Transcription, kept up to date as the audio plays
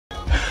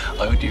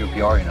loud to your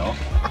PR, you know?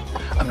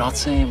 I'm not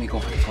saying we go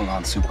for the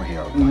full-on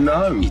superhero.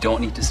 No. You don't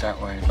need to start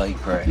wearing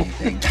Lycra or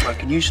anything. Right,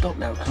 can you stop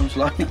now? Because I'm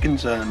slightly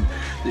concerned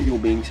that you're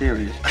being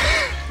serious.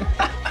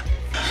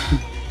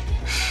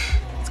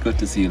 It's good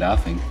to see you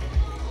laughing.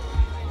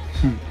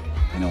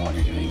 I know what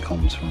you're doing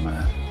comes from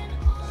a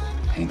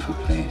painful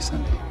place,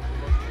 and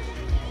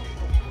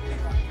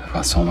I've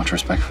got so much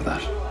respect for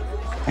that.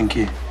 Thank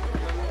you.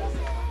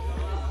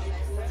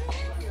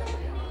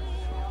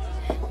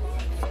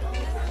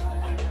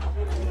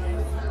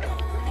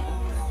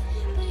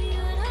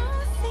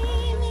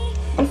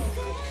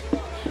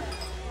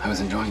 I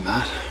was enjoying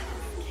that.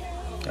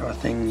 There are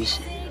things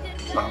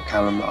about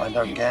Callum that I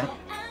don't get.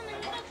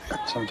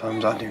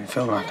 Sometimes I do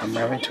feel like I'm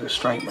married to a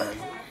straight man.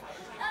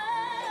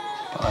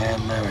 But I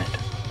am married.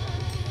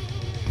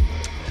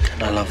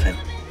 And I love him.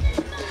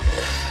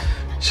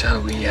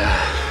 Shall we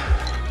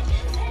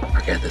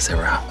forget this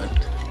ever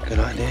happened? Good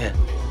idea.